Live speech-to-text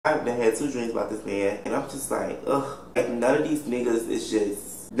I've been had 2 dreams about this man, and I'm just like, ugh. Like, none of these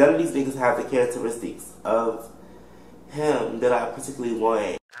niggas have the characteristics of him that I particularly want. I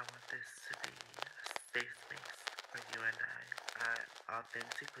want this to be a safe space for you and I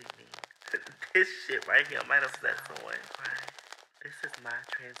authentically me. This shit right here might upset someone. This is my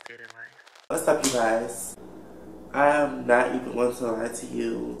transgender life. What's up, you guys? I am not even going to lie to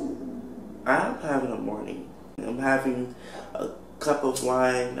you. I'm having a morning. I'm having a cup of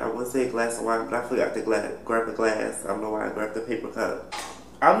wine. I would say a glass of wine, but I forgot to grab a glass. I don't know why I grabbed the paper cup.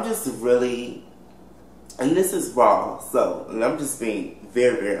 I'm just really, and this is raw, so, and I'm just being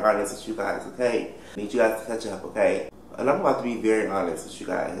very, very honest with you guys, okay? I need you guys to catch up, okay? And I'm about to be very honest with you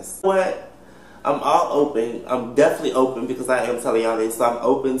guys. What? I'm all open. I'm definitely open because I am telling y'all this, so I'm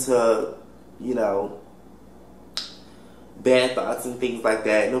open to, you know, bad thoughts and things like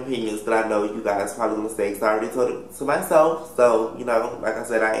that, and opinions that I know you guys probably gonna say, because I already told it to myself. So, you know, like I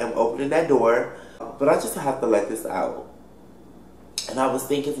said, I am opening that door, but I just have to let this out. And I was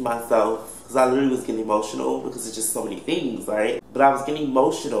thinking to myself, because I literally was getting emotional because it's just so many things, right? But I was getting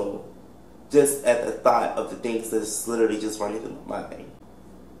emotional just at the thought of the things that's literally just running through my mind.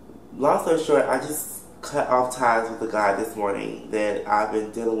 Long story short, I just cut off ties with the guy this morning that I've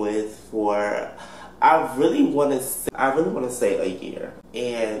been dealing with for, I really want to say a year.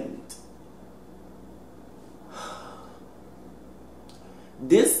 And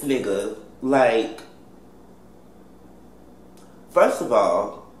this nigga, like, first of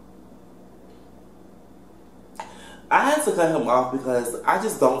all, I had to cut him off because I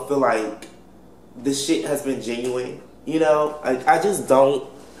just don't feel like the shit has been genuine. You know, like, I just don't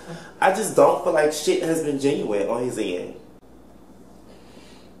feel like shit has been genuine on his end.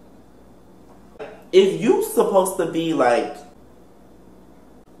 If you supposed to be like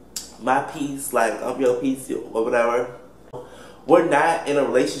my piece, like I'm your piece or whatever, we're not in a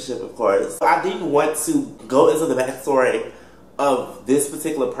relationship, of course. I didn't want to go into the backstory of this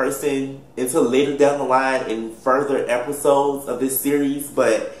particular person until later down the line in further episodes of this series.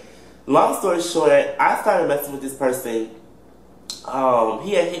 But long story short, I started messing with this person.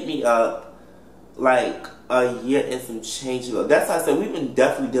 He had hit me up like a year and some change ago. That's why I said we've been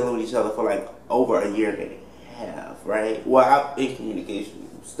definitely dealing with each other for like over a year and a half, right? Well, I'm in communication.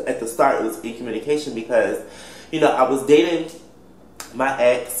 At the start, it was in communication because, you know, I was dating my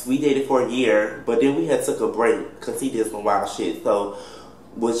ex. We dated for a year, but then we had took a break because he did some wild shit. So,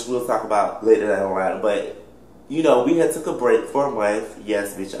 which we'll talk about later down the line. But, you know, we had took a break for a month.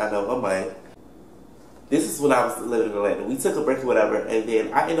 Yes, bitch, I know, a month. This is when I was living in Atlanta. We took a break or whatever, and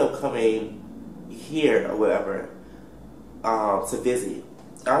then I ended up coming here or whatever to visit.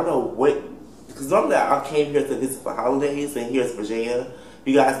 I don't know what, because normally I came here to visit for holidays, and here's Virginia. If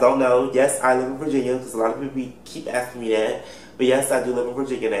you guys don't know, yes, I live in Virginia, because a lot of people keep asking me that. But yes, I do live in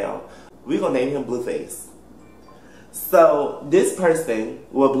Virginia now. We're going to name him Blueface. So, this person,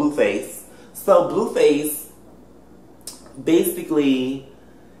 well, Blueface. So, Blueface, basically,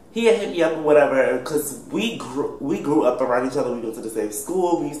 he had hit me up or whatever, because we grew up around each other. We went to the same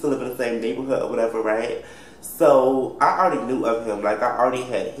school. We used to live in the same neighborhood or whatever, right? So, I already knew of him. Like, I already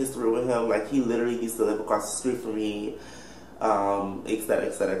had history with him. Like, he literally used to live across the street from me, etc.,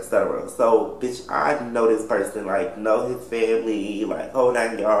 etc., etc. So, bitch, I know this person, like, know his family, like, whole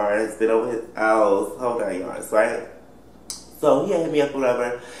 9 yards, been over his house, whole 9 yards, right? So, he had hit me up or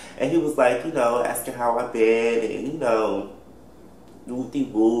whatever, and he was like, you know, asking how I've been, and, you know,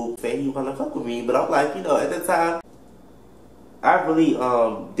 whoop-de-whoop, saying he wanna fuck with me. But I'm like, you know, at the time, I really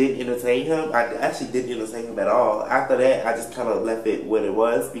didn't entertain him. I actually didn't entertain him at all. After that, I just kind of left it what it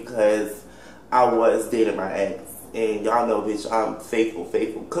was because I was dating my ex. And y'all know, bitch, I'm faithful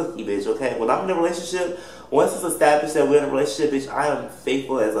cookie, bitch, okay? When I'm in a relationship, once it's established that we're in a relationship, bitch, I am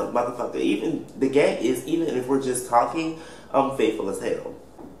faithful as a motherfucker. Even the gang is, even if we're just talking, I'm faithful as hell.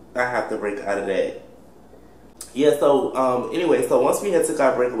 I have to break out of that. Yeah, so, anyway, so once we had took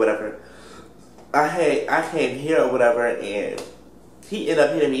our break or whatever, I came here or whatever, and he ended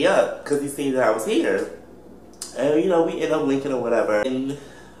up hitting me up because he seen that I was here. And, you know, we ended up linking or whatever. And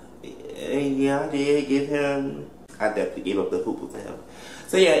yeah, I did give him, I definitely gave up the poo-poo to him.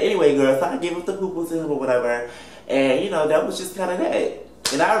 So yeah, anyway, girl, so I gave up the poo-poo to him or whatever. And, you know, that was just kind of that.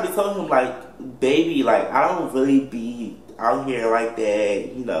 And I already told him, like, baby, like, I don't really be out here like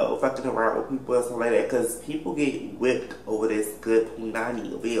that, you know, fucking around with people and stuff like that, because people get whipped over this good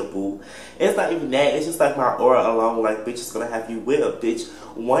punani available. It's not even that, it's just like my aura alone, like, bitch is gonna have you whipped, bitch.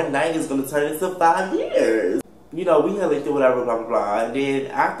 One night is gonna turn into 5 years. You know, we had linked it, whatever, blah, blah, blah. And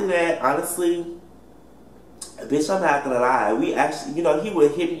then after that, honestly, bitch, I'm not gonna lie. We actually, you know, he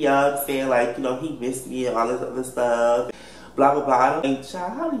would hit me up saying, like, you know, he missed me and all this other stuff. blah, blah, blah. And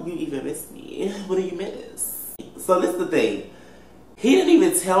child, how do you even miss me? What do you miss? So this is the thing. He didn't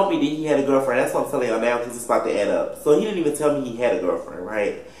even tell me that he had a girlfriend. That's what I'm telling y'all now because it's about to add up. So he didn't even tell me he had a girlfriend,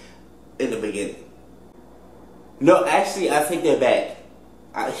 right? In the beginning. No, actually, I take that back.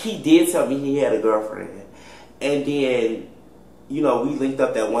 He did tell me he had a girlfriend. And then, you know, we linked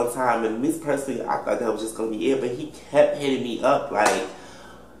up that one time. And me personally, I thought that was just going to be it. But he kept hitting me up, like,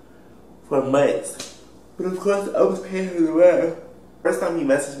 for months. But of course, I was paying him well. First time he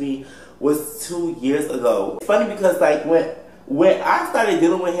messaged me was 2 years ago. It's funny because, like, when I started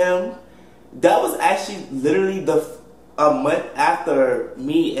dealing with him, that was actually literally a month after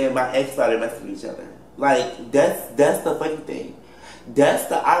me and my ex started messing with each other. Like, that's the funny thing. That's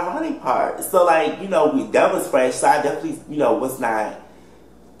the ironic part. So, like, you know, that was fresh. So I definitely, you know, was not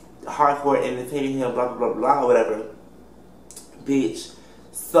hardcore entertaining him, blah, blah, blah, blah, whatever. Bitch.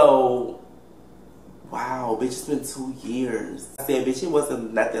 So, wow, bitch, it's been 2 years. I said, bitch, it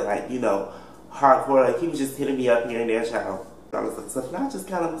wasn't nothing like, you know, hardcore. Like, he was just hitting me up here and there, child. All this other stuff. And I just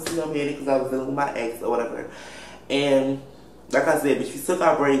kind of was, you know, mad because I was dealing with my ex or whatever. And like I said, bitch, we took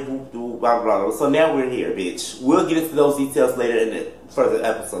our break, blah, blah, blah. So now we're here, bitch. We'll get into those details later in the further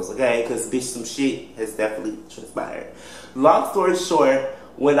episodes, okay? Because, bitch, some shit has definitely transpired. Long story short,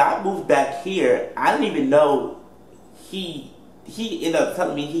 when I moved back here, I didn't even know he ended up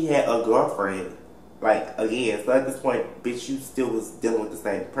telling me he had a girlfriend. Like, again, so at this point, bitch, you still was dealing with the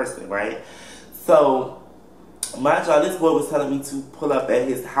same person, right? So, mind y'all, this boy was telling me to pull up at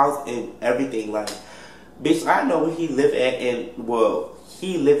his house and everything, like, bitch, I know where he live at and, well,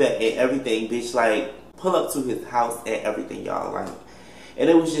 he live at and everything, bitch, like, pull up to his house and everything, y'all, like, and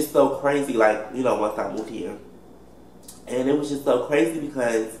it was just so crazy, like, you know, once I moved here, and it was just so crazy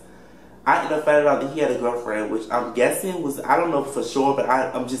because I ended up finding out that he had a girlfriend, which I'm guessing was, I don't know for sure, but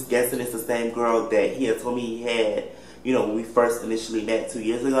I'm just guessing it's the same girl that he had told me he had, you know, when we first initially met 2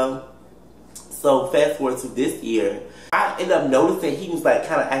 years ago. So fast forward to this year, I ended up noticing he was like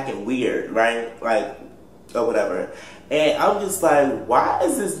kind of acting weird, right? Like, or whatever. And I'm just like, why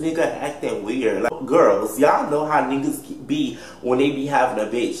is this nigga acting weird? Like, girls, y'all know how niggas be when they be having a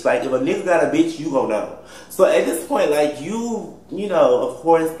bitch. Like, if a nigga got a bitch, you gon' know. So at this point, like, you know, of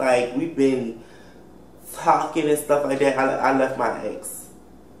course, like, we've been talking and stuff like that. I left my ex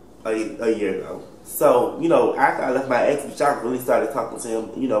a year ago. So, you know, after I left my ex, which I really started talking to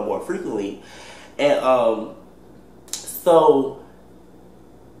him, you know, more frequently. And, so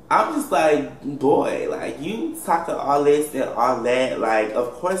I'm just like, boy, like, you talking all this and all that, like,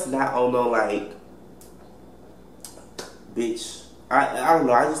 of course not on no, like, bitch, I don't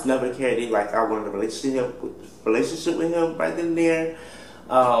know, I just never cared it, like, I wanted a relationship with him right then and there,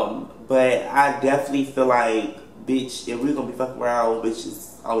 but I definitely feel like, bitch, if we're gonna be fucking around, bitch,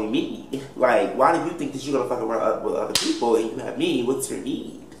 it's only me. Like, why do you think that you're gonna fuck around with other people and you have me? What's your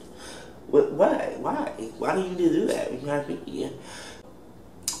need? Why? Why do you need to do that when you have me?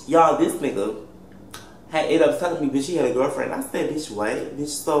 Y'all, this nigga had ended up telling me, bitch, he had a girlfriend. I said, bitch, what? Bitch,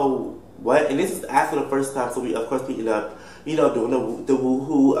 so what? And this is after the first time, so we, of course, ended up, you know, doing the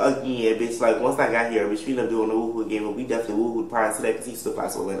woo-hoo again, bitch. Like, once I got here, bitch, we ended up doing the woo-hoo again, but we definitely woo-hooed prior to that because he still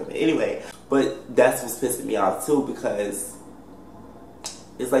flies so random. Anyway, but that's what's pissing me off, too, because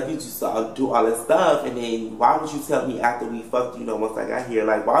it's like you just do all this stuff, and then why would you tell me after we fucked, you know, once I got here?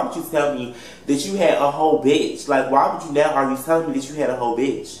 Like, why would you tell me that you had a whole bitch? Like, why would you now are you telling me that you had a whole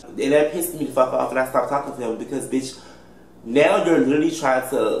bitch? And that pissed me the fuck off, and I stopped talking to him because, bitch, now you're literally trying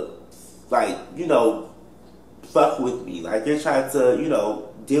to, like, you know, fuck with me. Like, you're trying to, you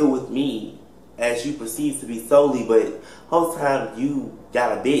know, deal with me as you perceive to be solely, but whole time you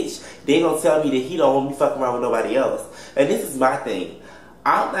got a bitch. They gonna tell me that he don't want me fucking around with nobody else. And this is my thing.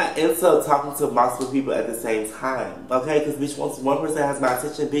 I'm not into talking to multiple people at the same time, okay? Because, bitch, once one person has my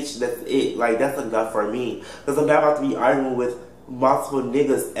attention, bitch, that's it. Like, that's enough for me. Because I'm not about to be arguing with multiple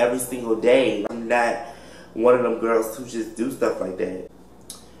niggas every single day. I'm not one of them girls who just do stuff like that.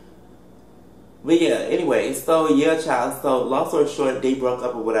 But, yeah, anyway, so, yeah, child. So, long story short, they broke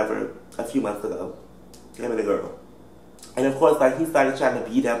up or whatever a few months ago. Him and the girl. And, of course, like, he started trying to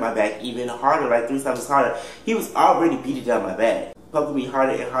beat down my back even harder, like 3 times harder. He was already beating down my back. Fucking me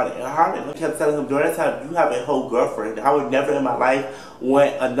harder and harder and harder. And I kept telling him during that time, you have a whole girlfriend. I would never in my life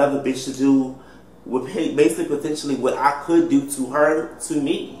want another bitch to do with basically potentially what I could do to her, to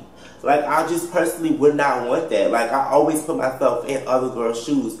me. Like, I just personally would not want that. Like, I always put myself in other girls'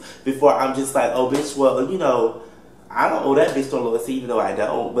 shoes before I'm just like, oh, bitch, well, you know, I don't owe that bitch no loyalty, even though I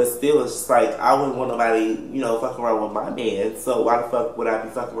don't. But still, it's just like, I wouldn't want nobody, you know, fucking around with my man. So why the fuck would I be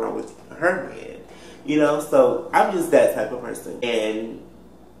fucking around with her man? You know, so I'm just that type of person. And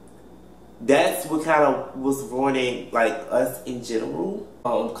that's what kind of was ruining like us in general.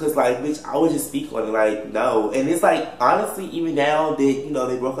 Cause like, bitch, I would just speak on it, like, no. And it's like, honestly, even now that, you know,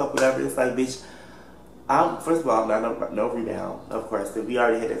 they broke up, whatever, it's like, bitch, first of all, I'm not no rebound, of course, because we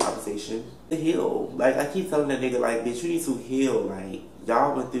already had that conversation. To heal. Like, I keep telling that nigga, like, bitch, you need to heal. Like,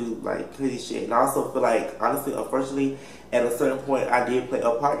 y'all went through, like, crazy shit. And I also feel like, honestly, unfortunately, at a certain point, I did play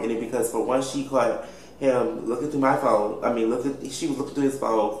a part in it, because for one, she caught him looking through my phone. I mean, she was looking through his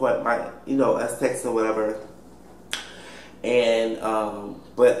phone, caught my, you know, us texting or whatever. And,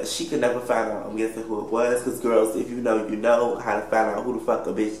 but she could never find out, I'm guessing, who it was. Because, girls, if you know how to find out who the fuck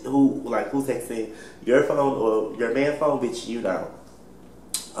a bitch, who's texting your phone or your man's phone, bitch, you know.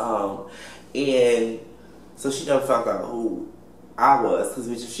 And so she never found out who I was. Because,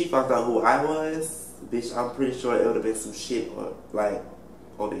 bitch, if she found out who I was, bitch, I'm pretty sure it would have been some shit on, like,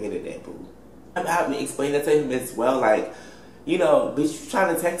 on the internet, boo. I'm having to explain that to him as well, like, you know, bitch, you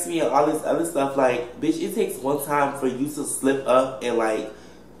trying to text me and all this other stuff, like, bitch, it takes one time for you to slip up and, like,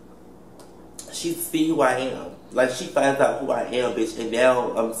 she see who I am. Like, she finds out who I am, bitch, and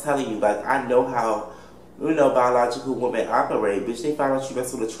now I'm telling you, like, I know how, you know, biological women operate, bitch. They find out you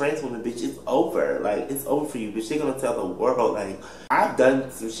mess with a trans woman, bitch, it's over. Like, it's over for you, bitch. They're gonna tell the world, like, I've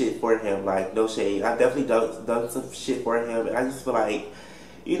done some shit for him, like, no shade. I've definitely done some shit for him, and I just feel like,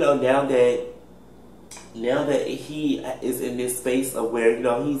 you know, now that he is in this space of where, you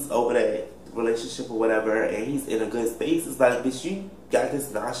know, he's over that relationship or whatever, and he's in a good space, it's like, bitch, you got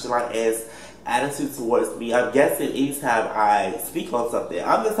this nonchalant ass attitude towards me. I'm guessing anytime I speak on something,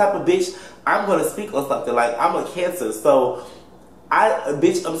 I'm the type of bitch, I'm gonna speak on something. Like, I'm a Cancer, so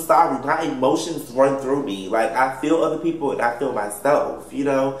bitch, I'm sorry, my emotions run through me. Like, I feel other people and I feel myself, you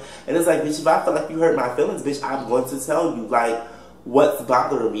know? And it's like, bitch, if I feel like you hurt my feelings, bitch, I'm going to tell you, like, what's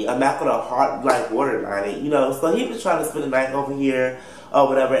bothering me. I'm not gonna waterline it, you know? So he was trying to spend the night over here or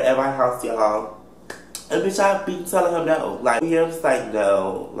whatever at my house, y'all. And bitch, I be telling him no. Like, here I'm just like,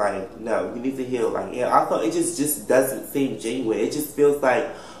 no, you need to heal. Like, yeah, I thought it just doesn't seem genuine. It just feels like,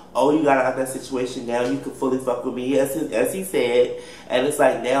 oh, you got out of that situation, now you can fully fuck with me, as he said. And it's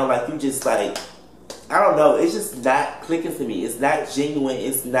like, now, like, you just, like, I don't know, it's just not clicking to me. It's not genuine.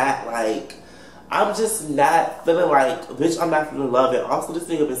 It's not, like, I'm just not feeling like, bitch, I'm not feeling love. And also, this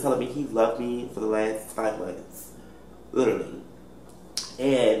nigga been telling me he loved me for the last 5 months. Literally.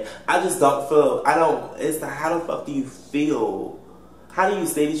 And I just don't feel, it's like, how the fuck do you feel? How do you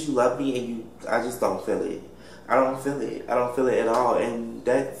say that you love me and I just don't feel it. I don't feel it. I don't feel it at all. And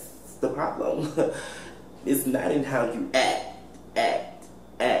that's the problem. It's not in how you act.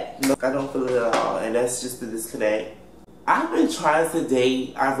 No, I don't feel it at all. And that's just the disconnect. I've been trying to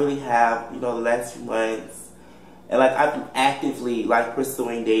date. I really have, you know, the last few months. And, like, I've been actively, like,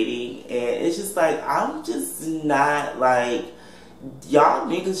 pursuing dating. And it's just, like, I'm just not, like, y'all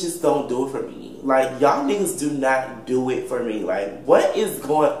niggas just don't do it for me. Like, y'all niggas do not do it for me. Like, what is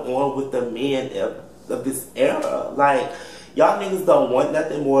going on with the men of this era? Like, y'all niggas don't want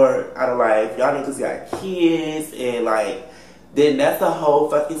nothing more out of life. Y'all niggas got kids and, like, then that's a whole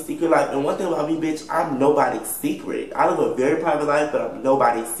fucking secret life. And one thing about me, bitch, I'm nobody's secret. I live a very private life, but I'm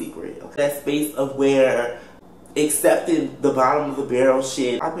nobody's secret. Okay? That space of where accepting the bottom of the barrel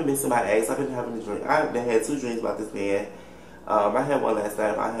shit. I've been missing my ex. I've been having a dream. I've been had 2 dreams about this man. I had one last night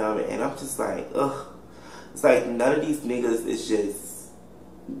about him, and I'm just like, ugh. It's like, none of these niggas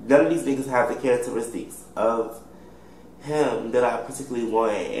have the characteristics of him that I particularly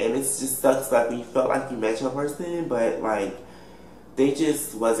want. And it just sucks, like, when you felt like you met your person, but, like, they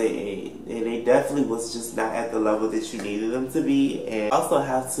just wasn't, and they definitely was just not at the level that you needed them to be. And also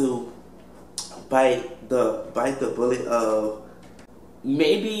have to bite the bullet of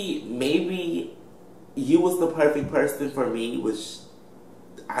maybe you was the perfect person for me, which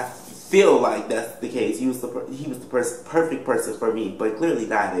I feel like that's the case. He was the perfect person for me, but clearly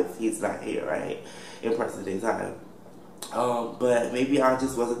not if he's not here, right, in present day time. But maybe I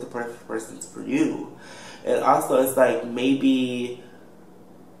just wasn't the perfect person for you. And also, it's like, maybe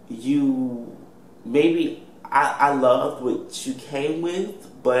I loved what you came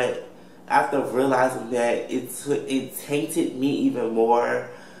with, but after realizing that it tainted me even more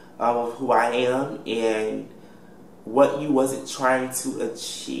of who I am and what you wasn't trying to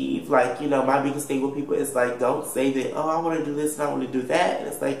achieve. Like, you know, my biggest thing with people is like, don't say that, oh, I want to do this and I want to do that. And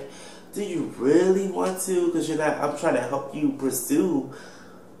it's like, do you really want to? Because I'm trying to help you pursue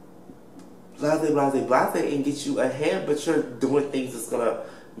blase and get you ahead, but you're doing things that's going to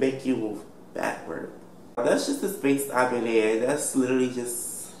make you move backward. That's just the space I've been in. That's literally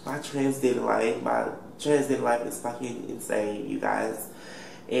just my transgender life. My transgender life is fucking insane, you guys.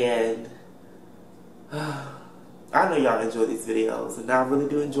 And I know y'all enjoy these videos, and I really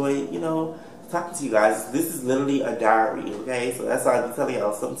do enjoy, you know, talking to you guys. This is literally a diary, okay? So that's why I be telling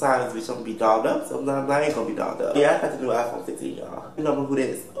y'all, sometimes bitch, I'm gonna be dolled up, sometimes I ain't gonna be dolled up. Yeah, I got the new iPhone 15, y'all. You know who that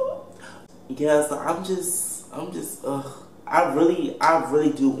is. Yeah, so I'm just, I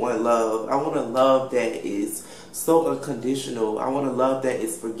really do want love. I want a love that is so unconditional. I want a love that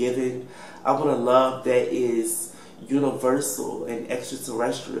is forgiving. I want a love that is universal and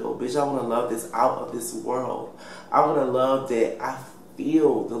extraterrestrial. Bitch, I want a love that's out of this world. I want a love that I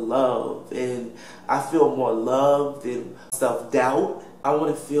feel the love, and I feel more love than self-doubt. I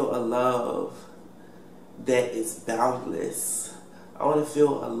want to feel a love that is boundless. I want to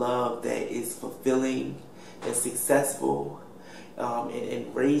feel a love that is fulfilling and successful, and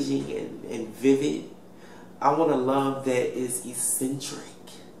enraging and vivid. I want a love that is eccentric.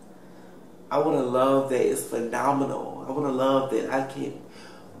 I want a love that is phenomenal. I want a love that I can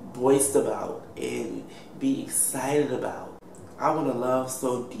boast about and be excited about. I want a love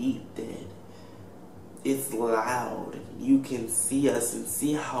so deep that it's loud. You can see us and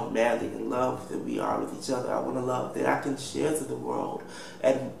see how madly in love that we are with each other. I want a love that I can share to the world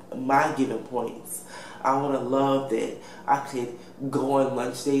at my given points. I want a love that I could go on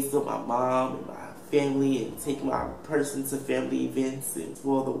lunch dates with my mom and my family and take my person to family events and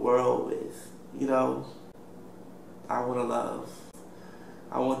explore the world with. You know, I want a love.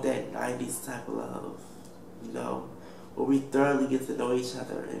 I want that 90s type of love, you know, where we thoroughly get to know each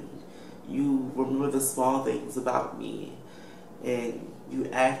other and you remember the small things about me and you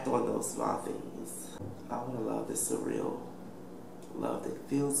act on those small things. I want a love that's surreal, love that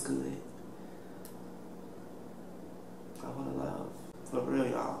feels good. I want a love, for real,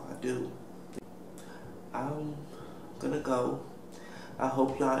 y'all, I do. I'm gonna go. I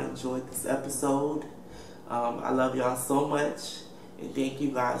hope y'all enjoyed this episode. I love y'all so much, and thank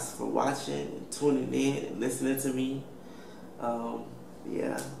you guys for watching and tuning in and listening to me.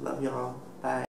 Yeah, love y'all.